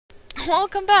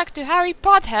Welcome back to Harry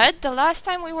Pothead. The last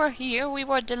time we were here, we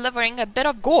were delivering a bit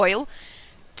of Goyle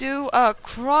to a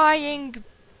crying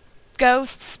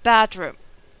ghost's bathroom.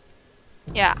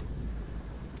 Yeah.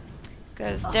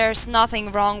 Because there's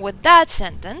nothing wrong with that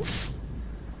sentence.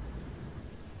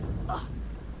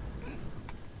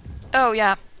 Oh,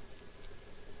 yeah.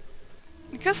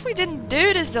 Because we didn't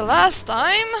do this the last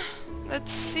time,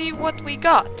 let's see what we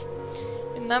got.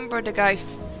 Remember the guy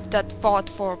that fought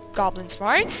for goblins'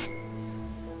 rights?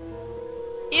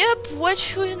 Yep,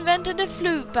 witch who invented the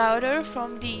flu powder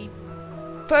from the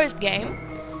first game.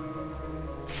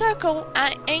 Circle,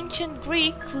 an ancient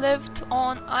Greek, lived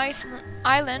on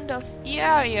island of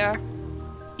Iaia.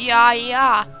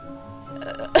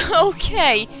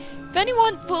 Okay, if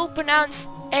anyone will pronounce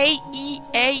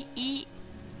A-E-A-E-A,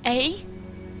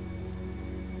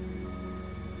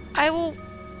 I will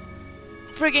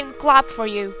friggin' clap for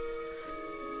you.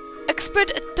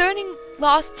 Expert at turning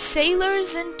lost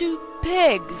sailors into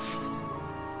pigs.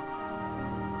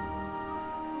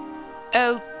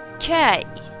 Okay.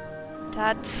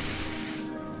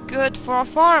 That's good for a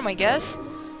farm, I guess.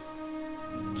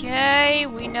 Okay,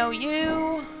 we know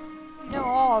you. We know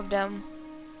all of them.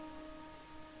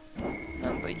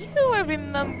 Remember you, I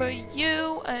remember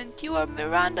you, and you are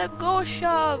Miranda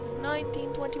Goshov,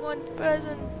 1921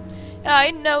 present. Yeah,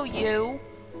 I know you.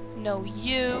 Know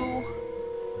you.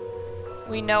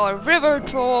 We know a river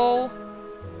troll.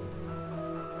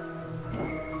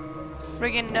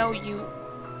 Friggin' know you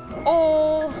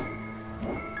all.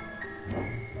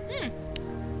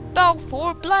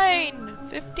 Balfour Blaine,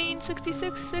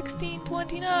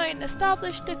 1566-1629,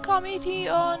 established the Committee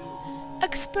on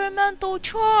Experimental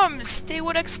Charms. They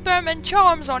would experiment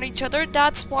charms on each other.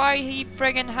 That's why he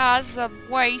friggin' has a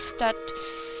waist that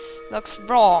looks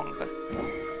wrong.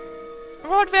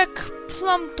 Roderick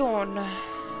Plumpton.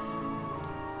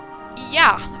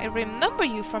 Yeah, I remember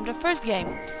you from the first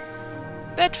game.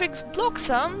 Beatrix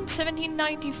Bloxham,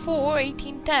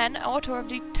 1794-1810, author of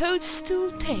the Toadstool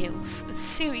Tales, a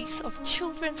series of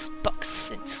children's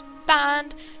books it's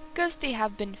banned because they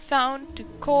have been found to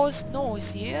cause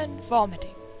nausea and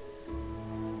vomiting.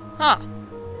 Huh.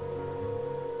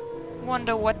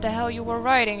 Wonder what the hell you were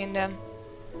writing in them.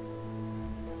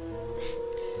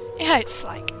 Yeah, it's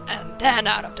like, and then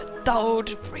out of the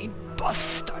toad, green pus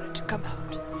started to come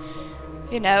out.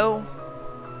 You know.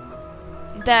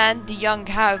 Then the young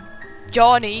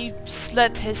Johnny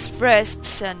slit his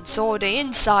wrists and saw the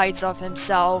insides of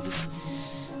himself.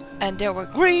 And they were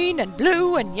green and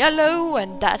blue and yellow,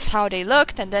 and that's how they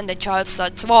looked, and then the child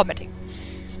starts vomiting.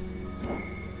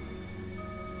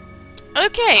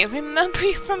 Okay, remember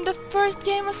you from the first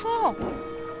game as well.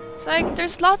 It's like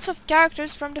there's lots of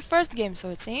characters from the first game,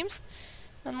 so it seems.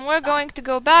 And we're going to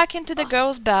go back into the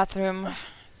girls' bathroom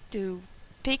to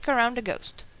peek around the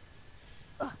ghost.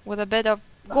 With a bit of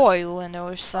Goyle in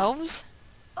ourselves.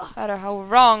 No matter how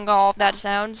wrong all of that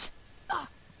sounds.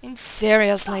 And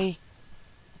seriously.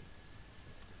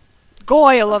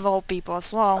 Goyle of all people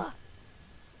as well.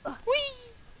 Whee!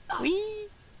 Whee!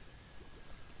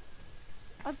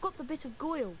 I've got the bit of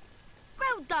Goyle.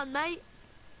 Well done, mate.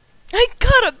 I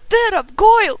got a bit of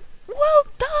Goyle! Well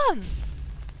done!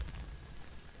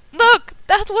 Look!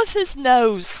 That was his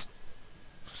nose!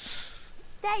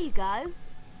 There you go.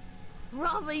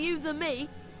 Rather you than me.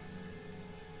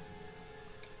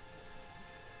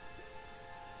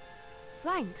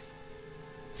 Thanks.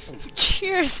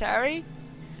 Cheers, Harry!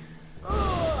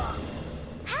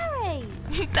 Harry!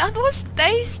 That was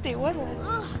tasty, wasn't it?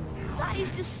 That is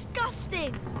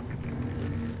disgusting.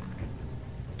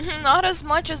 Not as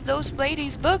much as those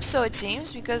ladies' books, so it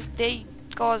seems, because they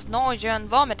cause nausea and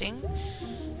vomiting.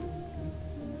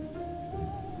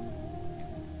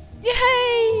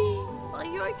 Yay! Are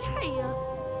you okay,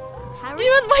 Harry?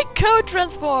 Even my coat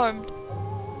transformed!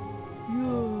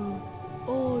 Yeah,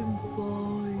 I'm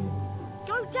fine.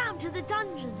 Go down to the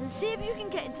dungeons and see if you can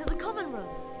get into the common room.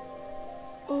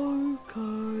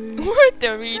 Okay. We're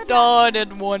the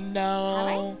retarded one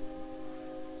now.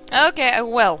 Okay, I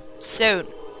will. Soon.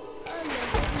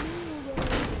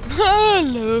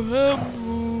 Hello,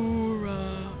 Hamura.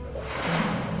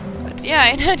 But yeah,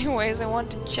 and anyways, I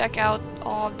want to check out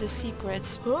all of the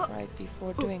secrets right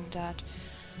before doing that.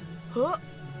 Yeah.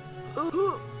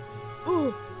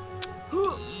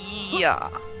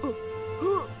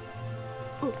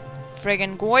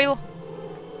 Friggin' Goyle.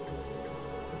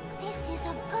 This is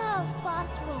a girl's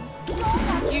bathroom.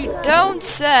 You don't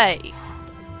say.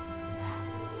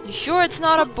 You sure it's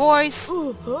not a boy's?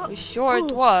 You sure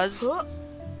it was?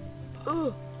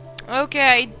 Okay,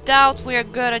 I doubt we're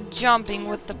good at jumping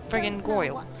with the friggin'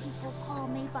 Goyle. What people call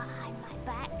me behind my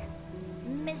back.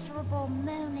 Miserable,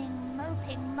 moaning moaning,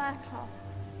 moping Myrtle.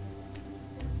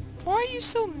 Why are you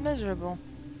so miserable?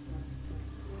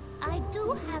 I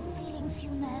do have feelings,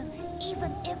 you know,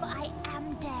 even if I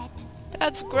am dead.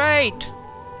 That's great.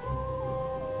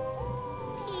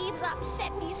 Peeves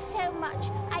upset me so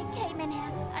much, I came in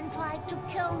here and tried to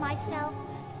kill myself.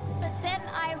 But then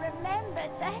I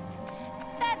remembered that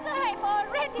I'm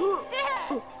already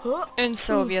dead. In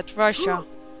Soviet Russia.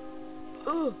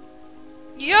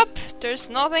 Yup, there's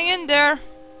nothing in there.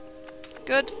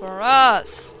 Good for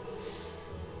us.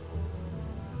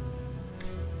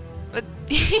 But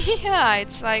yeah,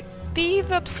 it's like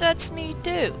Peeve upsets me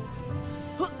too.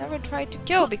 Never tried to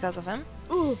kill because of him.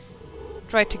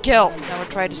 Tried to kill, never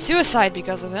tried to suicide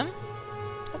because of him.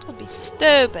 That would be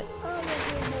stupid.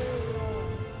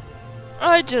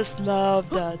 I just love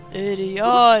that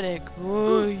idiotic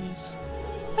voice.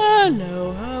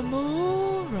 Hello,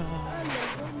 Hamura.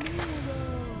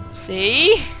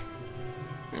 See?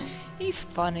 He's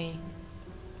funny.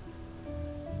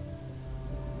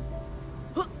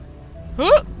 Huh?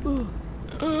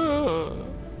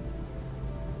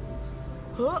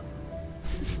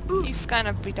 He's kind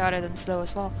of retarded and slow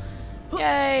as well.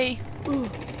 Yay!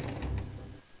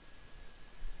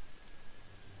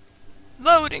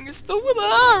 Loading is still with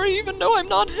Harry, even though I'm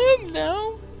not him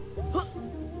now.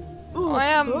 I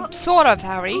am sort of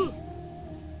Harry.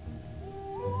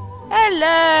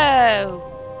 Hello!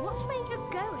 What's where you're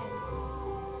going?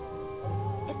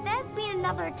 If there's been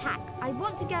another attack, I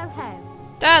want to go home.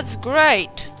 That's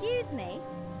great. Excuse me?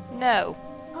 No.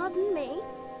 Pardon me?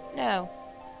 No.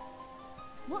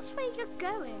 What's where you're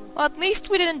going? Well, at least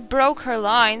we didn't broke her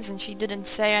lines and she didn't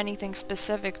say anything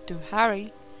specific to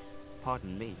Harry.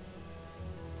 Pardon me.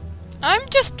 I'm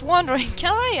just wondering,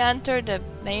 can I enter the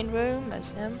main room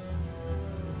as him?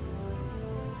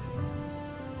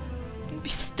 It'd be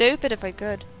stupid if I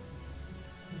could.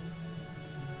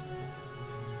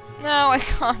 No, I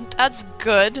can't. That's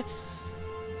good.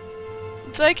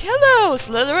 It's like, hello,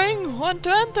 Slytherin, want to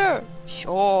enter?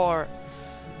 Sure.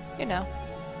 You know.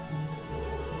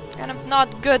 Kind of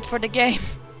not good for the game.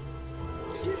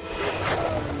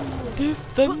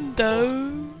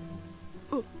 Defendo.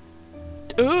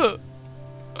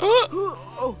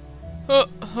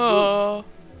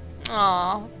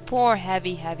 Aw, poor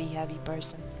heavy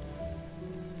person.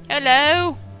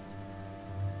 Hello?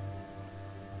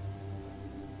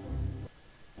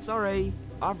 Sorry,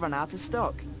 I've run out of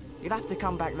stock. You'll have to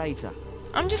come back later.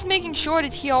 I'm just making sure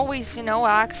that he always, you know,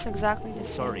 acts exactly the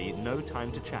same. Sorry, no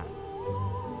time to chat.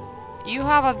 You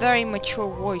have a very mature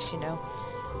voice, you know.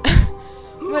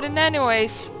 But in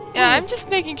anyways, yeah, I'm just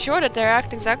making sure that they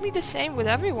act exactly the same with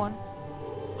everyone.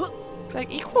 It's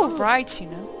like equal rights, you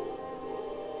know.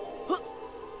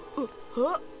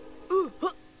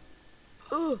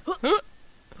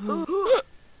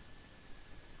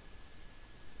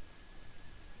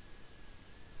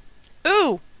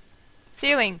 Ooh!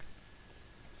 Ceiling.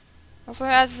 Also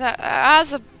has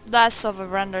a less of a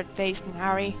rendered face than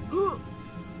Harry.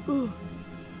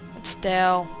 But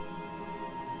still.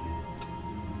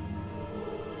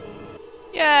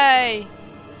 Yay!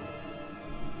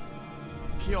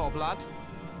 Pure blood.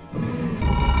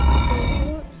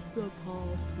 What's the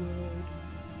password?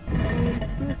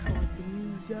 But I can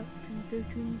use that to get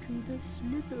into the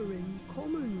Slytherin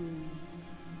common room.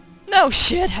 No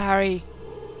shit, Harry.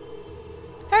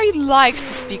 Harry likes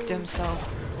to speak to himself,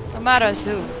 no matter as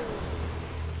who.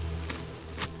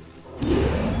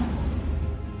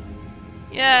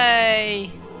 Yay!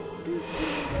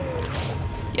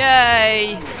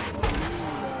 Yay!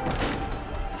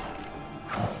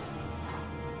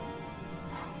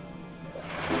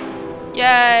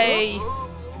 Yay!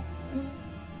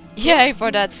 Yay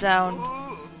for that sound.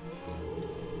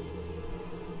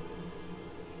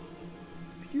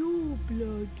 Pure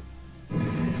blood.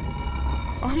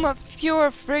 I'm a pure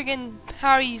friggin'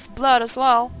 Harry's blood as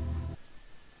well.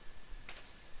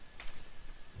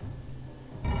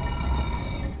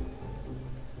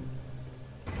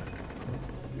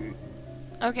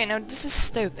 Okay, now this is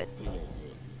stupid.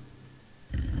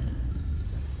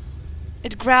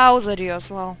 It growls at you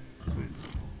as well.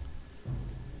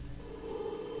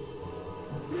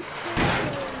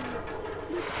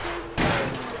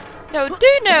 Now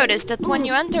do notice that when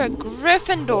you enter a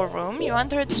Gryffindor room, you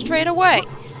enter it straight away.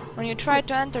 When you try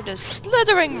to enter the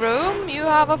Slytherin room, you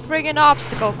have a friggin'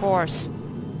 obstacle course.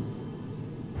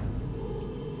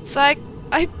 It's like,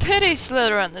 I pity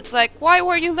Slytherin. It's like, why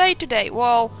were you late today?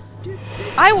 Well,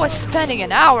 I was spending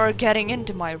an hour getting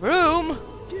into my room.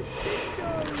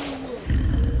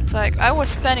 It's like, I was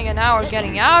spending an hour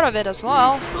getting out of it as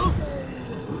well.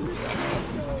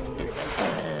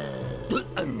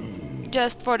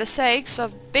 just for the sakes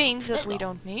of beans that we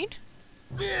don't need.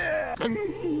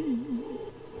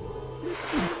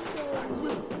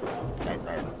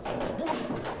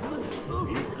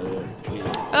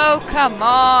 Oh, come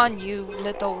on, you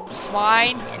little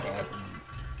swine.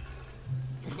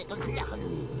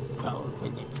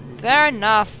 Fair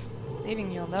enough.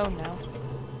 Leaving you alone now.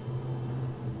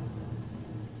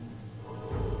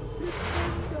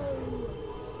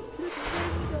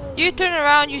 You turn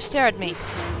around, you stare at me.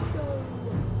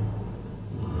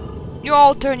 You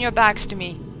all turn your backs to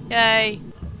me. Yay.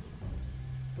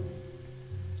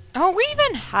 Are we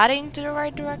even heading to the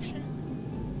right direction?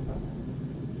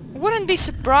 Wouldn't be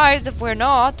surprised if we're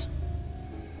not.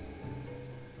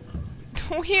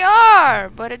 We are,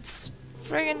 but it's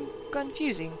friggin'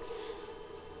 confusing.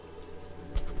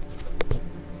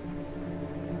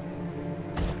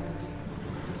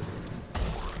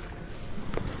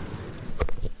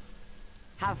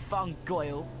 Have fun,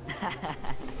 Goyle.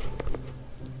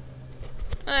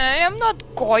 I am not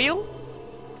Goyle.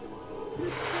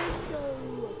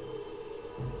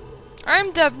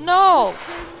 I'm Devnall.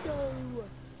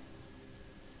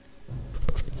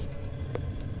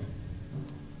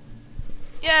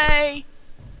 Yay!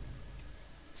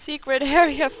 Secret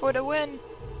area for the win.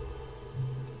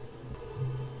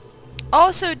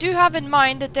 Also, do have in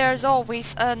mind that there's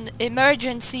always an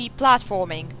emergency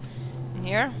platforming in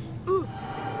here.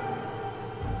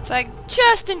 It's like,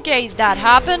 just in case that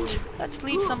happened, let's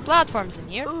leave some platforms in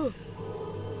here.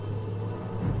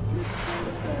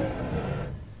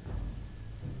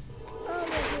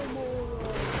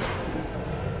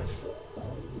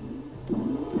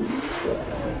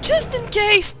 Just in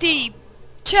case the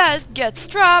chest gets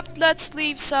trapped, let's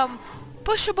leave some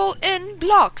pushable in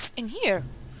blocks in here.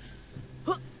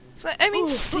 So, I mean,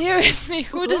 seriously,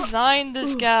 who designed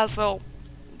this castle?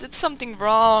 Did something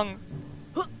wrong.